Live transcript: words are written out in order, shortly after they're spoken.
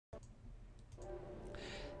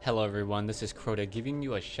Hello everyone, this is Crota giving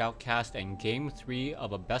you a shoutcast and game 3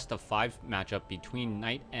 of a best of 5 matchup between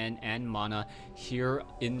NightEnD and Mana here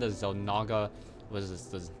in the Zelnaga. What is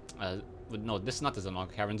this? No, this is not the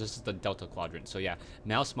Zelnaga Cavern, this is the Delta Quadrant. So yeah,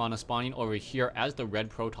 Mouse Mana spawning over here as the red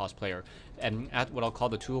Protoss player and at what I'll call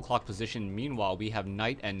the 2 o'clock position. Meanwhile, we have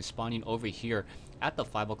NightEnD spawning over here at the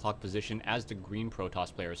 5 o'clock position as the green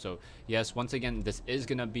Protoss player. So yes, once again, this is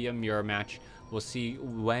going to be a mirror match. We'll see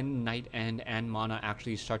when NightEnD and Mana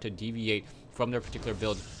actually start to deviate from their particular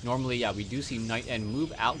build. Normally, yeah, we do see NightEnD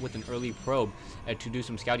move out with an early probe to do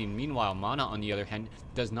some scouting. Meanwhile, Mana, on the other hand,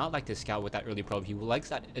 does not like to scout with that early probe. He likes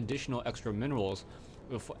that additional extra minerals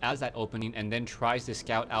as that opening and then tries to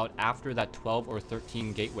scout out after that 12 or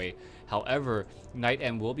 13 gateway. However,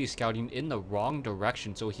 NightEnD will be scouting in the wrong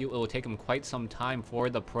direction, so it will take him quite some time for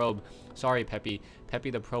the probe. Sorry, Peppy. Peppy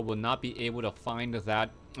the probe will not be able to find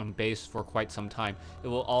that base for quite some time. It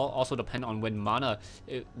will also depend on when Mana,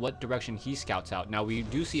 what direction he scouts out. Now, we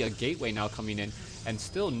do see a gateway now coming in, and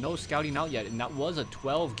still no scouting out yet, and that was a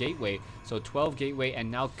 12 gateway. So 12 gateway,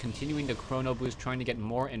 and now continuing the chrono boost, trying to get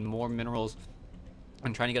more and more minerals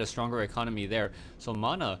and trying to get a stronger economy there. So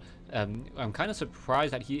Mana, I'm kind of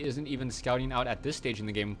surprised that he isn't even scouting out at this stage in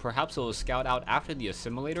the game. Perhaps he'll scout out after the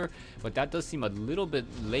assimilator, but that does seem a little bit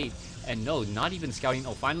late. And no, not even scouting,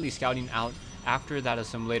 finally scouting out after that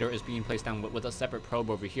assimilator is being placed down with a separate probe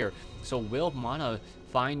over here. So will Mana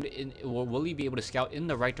will he be able to scout in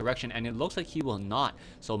the right direction? And it looks like he will not.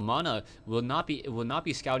 So Mana will not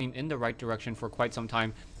be scouting in the right direction for quite some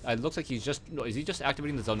time. It looks like is he just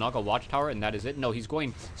activating the Zelnaga watchtower and that is it? No, he's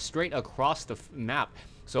going straight across the map.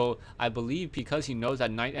 So I believe because he knows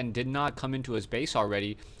that NightEnD did not come into his base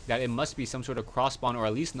already, that it must be some sort of cross spawn, or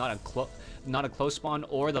at least not a close spawn,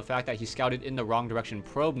 or the fact that he scouted in the wrong direction.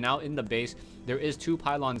 Probe now in the base. There is 2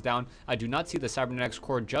 pylons down. I do not see the cybernetics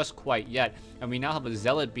core just quite yet, and we now have a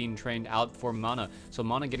zealot being trained out for Mana. So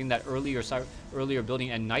Mana getting that earlier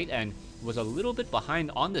building, and NightEnD was a little bit behind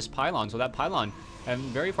on this pylon. So that pylon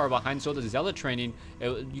very far behind. So the zealot training,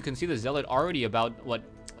 you can see the zealot already about what,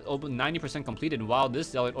 over 90% completed, while this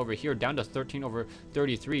zealot over here down to 13 over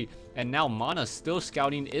 33. And now Mana still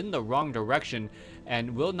scouting in the wrong direction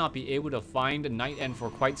and will not be able to find NightEnD for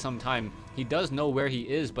quite some time. He does know where he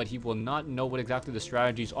is, but he will not know what exactly the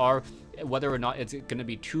strategies are, whether or not it's going to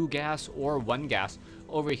be 2 gas or 1 gas.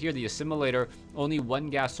 Over here, the assimilator, only 1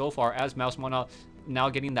 gas so far, as Mouse Mana now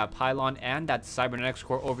getting that pylon and that cybernetics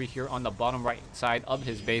core over here on the bottom right side of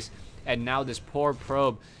his base. And now this poor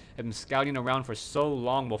probe, scouting around for so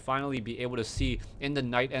long, will finally be able to see in the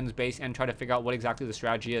NightEnd's base and try to figure out what exactly the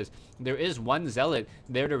strategy is. There is 1 zealot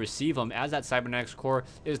there to receive him as that cybernetics core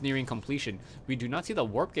is nearing completion. We do not see the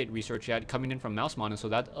warp gate research yet coming in from Mouse Mana, so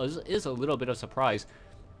that is a little bit of surprise,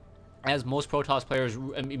 as most Protoss players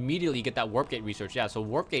immediately get that warp gate research. Yeah, so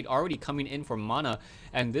warp gate already coming in for Mana,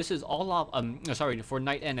 and this is all off for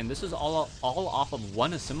NightEnD, and this is all off of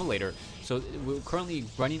 1 assimilator. So we're currently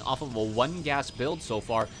running off of a 1 gas build so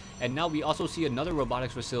far, and now we also see another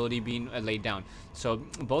robotics facility being laid down. So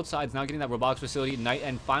both sides now getting that robotics facility,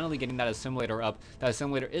 NightEnD finally getting that assimilator up. That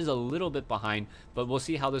assimilator is a little bit behind, but we'll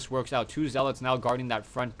see how this works out. 2 zealots now guarding that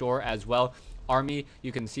front door as well. Army,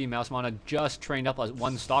 you can see Mouse Mana just trained up as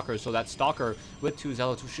 1 stalker, so that stalker with 2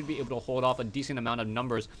 zealots should be able to hold off a decent amount of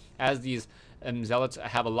numbers, as these zealots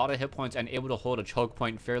have a lot of hit points and able to hold a choke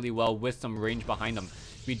point fairly well with some range behind them.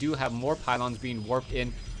 We do have more pylons being warped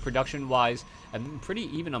in production wise, and pretty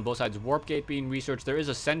even on both sides. Warp gate being researched. There is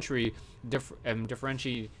a sentry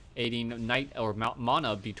differentiating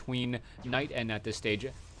Mana between NightEnD at this stage,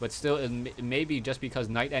 but still it may be just because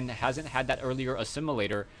NightEnD hasn't had that earlier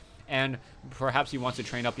assimilator, and perhaps he wants to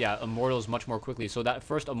train up, Immortals much more quickly. So that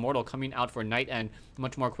first Immortal coming out for NightEnD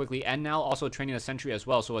much more quickly, and now also training a Sentry as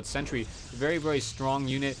well. So it's Sentry, very, very strong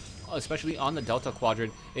unit, especially on the Delta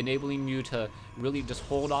Quadrant, enabling you to really just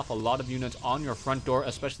hold off a lot of units on your front door,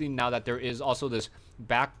 especially now that there is also this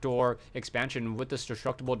backdoor expansion with this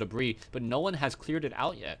destructible debris, but no one has cleared it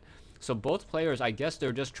out yet. So both players, I guess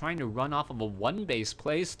they're just trying to run off of a 1 base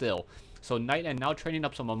play still. So NightEnD now training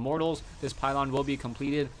up some Immortals. This pylon will be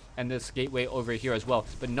completed, and this gateway over here as well.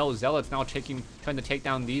 But no, Zealots now trying to take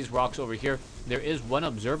down these rocks over here. There is 1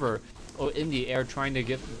 observer in the air trying to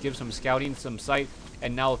give some scouting, some sight.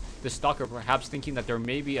 And now the stalker, perhaps thinking that there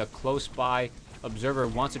may be a close by observer,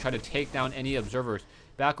 wants to try to take down any observers.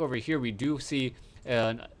 Back over here, we do see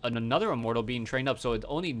another Immortal being trained up. So it's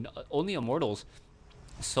only Immortals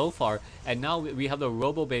so far. And now we have the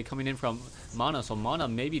Robo Bay coming in from Mana, so Mana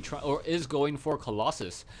maybe try or is going for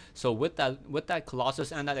Colossus. So with that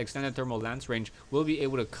Colossus and that extended thermal lance range, we'll be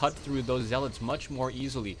able to cut through those zealots much more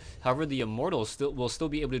easily. However, the Immortals will still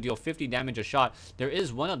be able to deal 50 damage a shot. There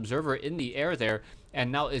is one observer in the air there,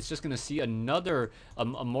 and now it's just going to see another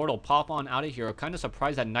Immortal pop on out of here. I'm kind of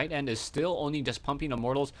surprised that NightEnD is still only just pumping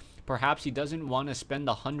Immortals. Perhaps he doesn't want to spend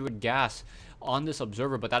the 100 gas on this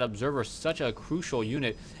observer, but that observer is such a crucial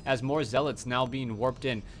unit as more zealots now being warped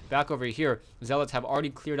in. Back over here, zealots have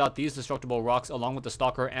already cleared out these destructible rocks along with the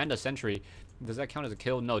stalker and a sentry. Does that count as a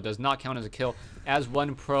kill? No, does not count as a kill. As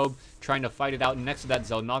one probe trying to fight it out next to that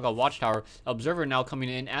Xel'Naga watchtower. Observer now coming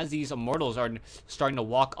in as these Immortals are starting to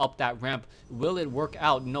walk up that ramp. Will it work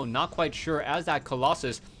out? No, not quite sure, as that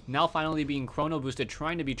Colossus now finally being chrono boosted,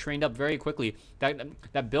 trying to be trained up very quickly.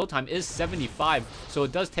 That build time is 75, so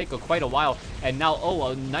it does take quite a while. And now, oh,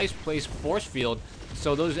 a nice place force field.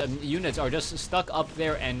 So those units are just stuck up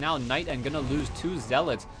there, and now NightEnD gonna lose 2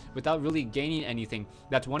 zealots without really gaining anything.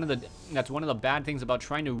 That's one of the bad things about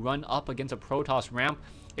trying to run up against a Protoss ramp.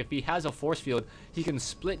 If he has a force field, he can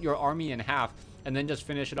split your army in half and then just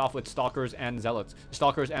finish it off with stalkers and zealots,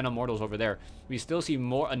 stalkers and immortals over there. We still see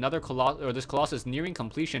this Colossus nearing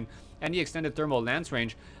completion, and the extended thermal lance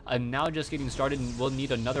range now just getting started, and will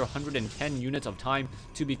need another 110 units of time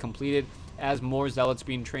to be completed as more zealots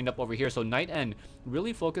being trained up over here. So NightEnD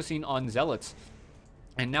really focusing on zealots.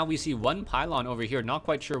 And now we see one pylon over here. Not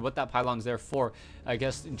quite sure what that pylon's there for. I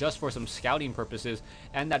guess just for some scouting purposes.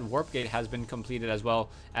 And that warp gate has been completed, as well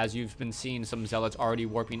as you've been seeing some zealots already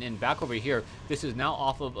warping in. Back over here, this is now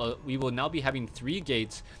off of we will now be having 3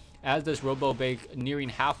 gates as this Robo Bay nearing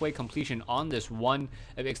halfway completion on this one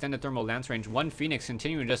extended thermal lance range. One Phoenix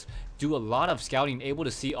continuing to just do a lot of scouting, able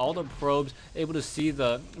to see all the probes, able to see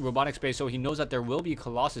the robotic space, so he knows that there will be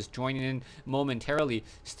Colossus joining in momentarily.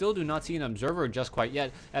 Still do not see an observer just quite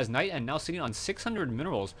yet, as NightEnD now sitting on 600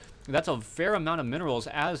 minerals. That's a fair amount of minerals,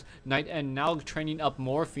 as NightEnD now training up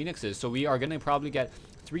more Phoenixes. So we are going to probably get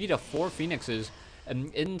 3 to 4 Phoenixes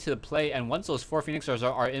into play, and once those 4 Phoenixes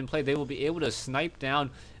are in play, they will be able to snipe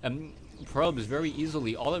down probes very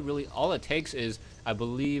easily. All it takes is, I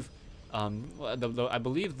believe,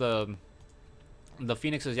 the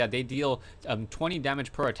Phoenixes, yeah, they deal 20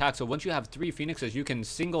 damage per attack. So once you have 3 Phoenixes, you can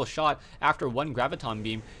single shot after 1 graviton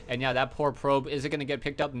beam. And yeah, that poor probe, is it going to get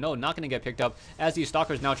picked up? No, not going to get picked up, as these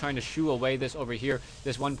stalkers now trying to shoo away this over here,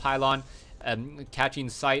 this one pylon. Catching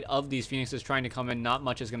sight of these Phoenixes trying to come in. Not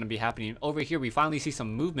much is going to be happening. Over here, we finally see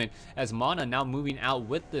some movement, as Mana now moving out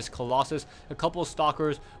with this Colossus. A couple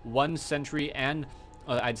stalkers, 1 sentry, and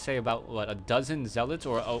I'd say about, what, a dozen zealots,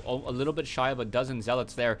 or a little bit shy of a dozen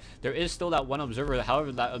zealots there. There is still that one observer.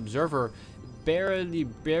 However, that observer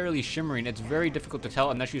barely shimmering. It's very difficult to tell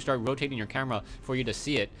unless you start rotating your camera for you to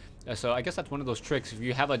see it. So I guess that's one of those tricks. If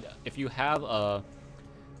you have a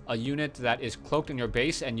unit that is cloaked in your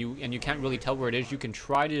base and you can't really tell where it is, you can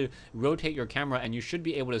try to rotate your camera and you should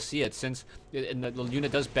be able to see it, since the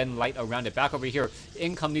unit does bend light around it. Back over here,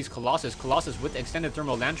 in come these Colossus with extended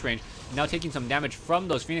thermal lance range, now taking some damage from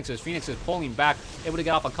those Phoenixes. Phoenixes pulling back, able to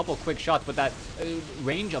get off a couple quick shots, but that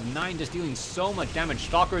range of 9 just dealing so much damage.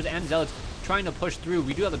 Stalkers and zealots trying to push through.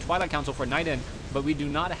 We do have the Twilight Council for NightEnD, but we do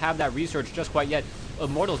not have that research just quite yet.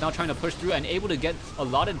 Immortals now trying to push through and able to get a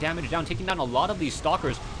lot of damage down, taking down a lot of these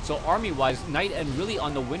stalkers. So army-wise, NightEnD really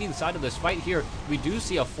on the winning side of this fight here. We do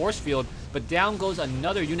see a force field, but down goes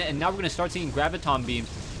another unit, and now we're going to start seeing graviton beams,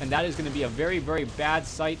 and that is going to be a very bad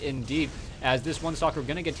sight indeed, as this one stalker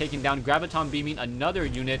going to get taken down. Graviton beaming another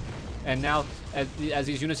unit, and now as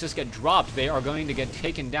these units just get dropped, they are going to get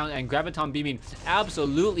taken down. And graviton beaming,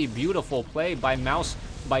 absolutely beautiful play by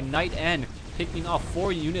NightEnD, picking off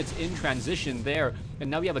 4 units in transition there. And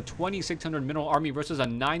now we have a 2600 mineral army versus a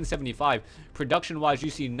 975. Production wise, you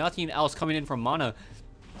see nothing else coming in from Mana.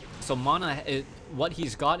 So Mana, what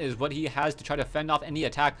he's got is what he has to try to fend off any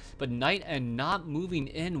attack, but NightEnD not moving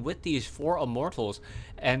in with these 4 immortals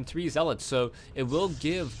and 3 zealots, so it will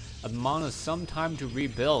give Mana some time to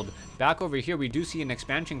rebuild. Back over here, we do see an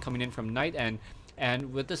expansion coming in from NightEnD,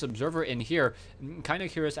 and with this observer in here, kind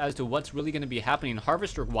of curious as to what's really going to be happening.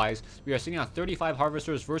 Harvester wise, we are sitting on 35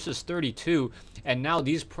 harvesters versus 32, and now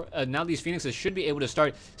these Phoenixes should be able to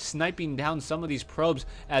start sniping down some of these probes,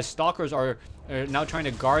 as stalkers are now trying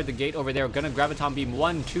to guard the gate over there. Gonna graviton beam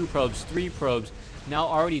 1, 2 probes, 3 probes now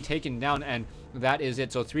already taken down, and that is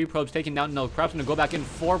it. So 3 probes taken down. No, perhaps gonna go back in,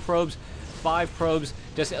 4 probes. 5 probes.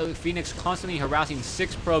 Just Phoenix constantly harassing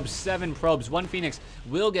 6 probes, 7 probes. 1 Phoenix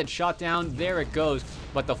will get shot down. There it goes.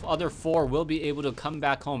 But the other 4 will be able to come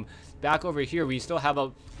back home. Back over here, we still have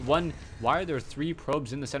a 1. Why are there 3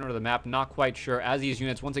 probes in the center of the map? Not quite sure. As these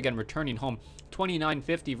units once again returning home.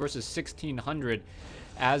 2950 versus 1600.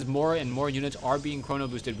 As more and more units are being chrono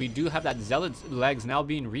boosted, we do have that Zealot's legs now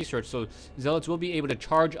being researched, so Zealots will be able to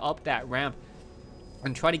charge up that ramp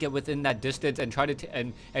and try to get within that distance and try to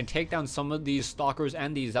and take down some of these stalkers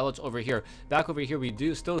and these Zealots over here. Back over here, we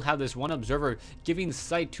do still have this one observer giving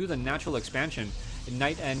sight to the natural expansion.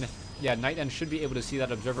 NightEnD, yeah, NightEnD should be able to see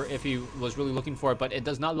that observer if he was really looking for it, but it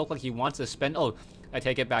does not look like he wants to spend. Oh, I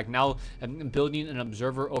take it back. Now I'm building an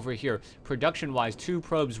observer over here. Production-wise, 2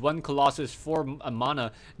 probes, 1 Colossus, 4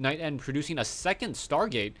 mana. NightEnD producing a second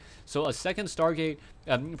Stargate. So a second Stargate,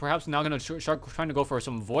 perhaps now going to start trying to go for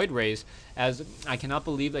some Void Rays, as I cannot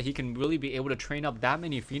believe that he can really be able to train up that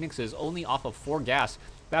many Phoenixes only off of 4 gas.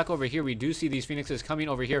 Back over here, we do see these Phoenixes coming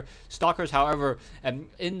over here. Stalkers, however,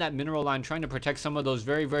 in that mineral line, trying to protect some of those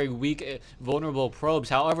very, very weak, vulnerable probes.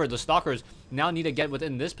 However, the Stalkers now need to get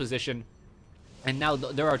within this position. And now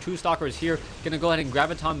there are 2 Stalkers here. Gonna go ahead and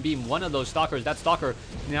Graviton Beam one of those Stalkers. That Stalker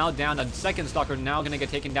now down. A second Stalker now gonna get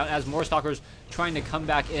taken down as more Stalkers trying to come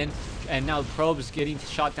back in. And now probes getting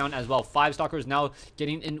shot down as well. 5 Stalkers now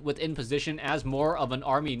getting in within position as more of an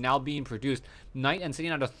army now being produced. NightEnD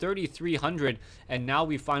sitting at a 3300, and now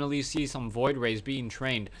we finally see some Void Rays being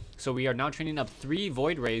trained. So we are now training up 3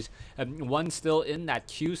 Void Rays, 1 still in that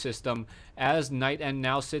queue system, as NightEnD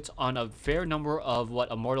now sits on a fair number of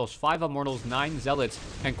Immortals, 5 Immortals, 9 Zealots,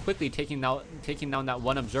 and quickly taking down that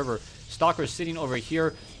 1 Observer. Stalkers sitting over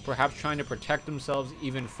here, perhaps trying to protect themselves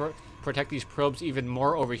even further. Protect these probes even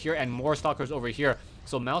more over here, and more Stalkers over here.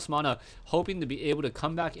 So Mouse Mana, hoping to be able to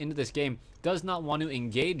come back into this game, does not want to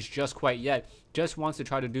engage just quite yet. Just wants to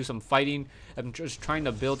try to do some fighting, and just trying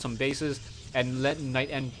to build some bases and let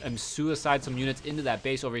NightEnD suicide some units into that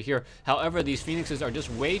base over here. However, these Phoenixes are just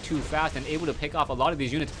way too fast and able to pick off a lot of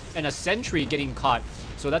these units, and a Sentry getting caught.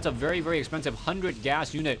 So that's a very, very expensive 100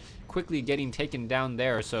 gas unit quickly getting taken down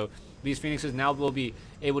there. So these Phoenixes now will be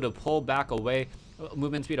able to pull back away.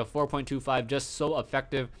 Movement speed of 4.25, just so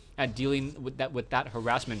effective at dealing with that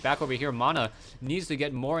harassment. Back over here, Mana needs to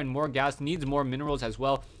get more and more gas, needs more minerals as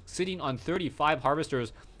well, sitting on 35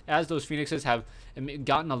 harvesters, as those Phoenixes have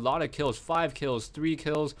gotten a lot of kills. 5 kills, 3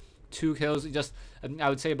 kills, 2 kills, just I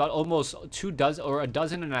would say about almost 2 dozen or a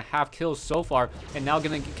dozen and a half kills so far, and now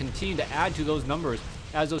going to continue to add to those numbers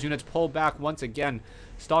as those units pull back once again.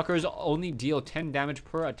 Stalkers only deal 10 damage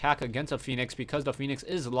per attack against a Phoenix because the Phoenix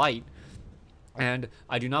is light. And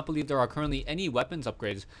I do not believe there are currently any weapons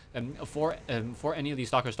upgrades for any of these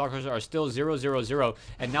Stalkers. Stalkers are still 0-0-0,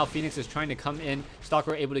 and now Phoenix is trying to come in.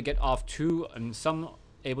 Stalker able to get off 2,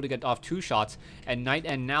 able to get off 2 shots, and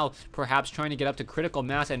NightEnD now perhaps trying to get up to critical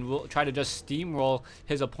mass and will try to just steamroll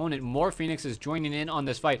his opponent. More Phoenixes joining in on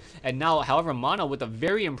this fight, and now, however, Mana with a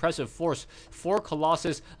very impressive force, 4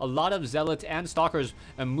 Colossus, a lot of Zealots and Stalkers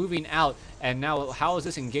moving out. And now, how is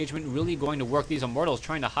this engagement really going to work? These Immortals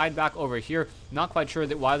trying to hide back over here, not quite sure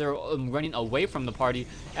that why they're running away from the party,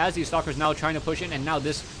 as these Stalkers now trying to push in, and now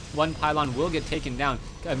this 1 pylon will get taken down.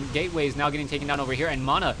 Gateway is now getting taken down over here, and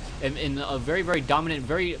Mana in a very, very dominant,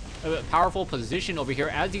 very powerful position over here,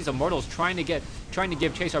 as these Immortals trying to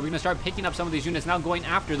give chase. Are we going to start picking up some of these units now, going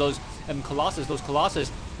after those Colossus? Those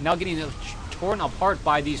Colossus now getting torn apart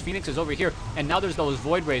by these Phoenixes over here, and now there's those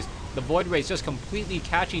Void Rays. The Void Rays just completely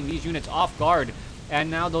catching these units off guard. And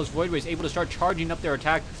now those Void Rays able to start charging up their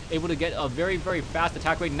attack, able to get a very, very fast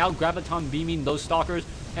attack rate. Now Graviton beaming those Stalkers,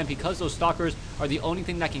 and because those Stalkers are the only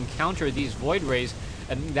thing that can counter these Void Rays,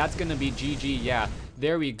 and that's going to be GG, yeah.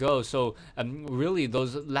 There we go. So really,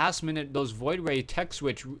 those last minute, those Void Ray tech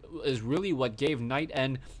switch is really what gave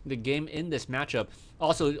NightEnD the game in this matchup.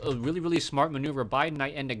 Also, a really, really smart maneuver by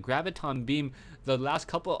NightEnD to Graviton beam the last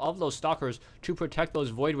couple of those Stalkers to protect those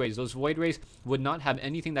Void Rays. Those Void Rays would not have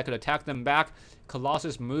anything that could attack them back.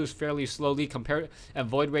 Colossus moves fairly slowly compared, and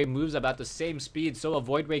Void Ray moves about the same speed, so a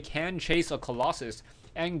Void Ray can chase a Colossus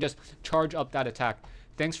and just charge up that attack.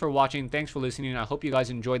 Thanks for watching. Thanks for listening. I hope you guys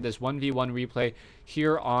enjoyed this 1v1 replay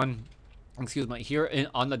here on,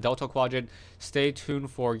 on the Delta Quadrant. Stay tuned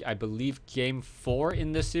for, I believe, Game 4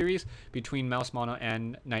 in this series between Mouse Mana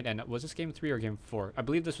and NightEnD. Was this Game 3 or Game 4? I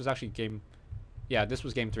believe this was actually Game... Yeah, this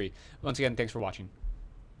was Game 3. Once again, thanks for watching.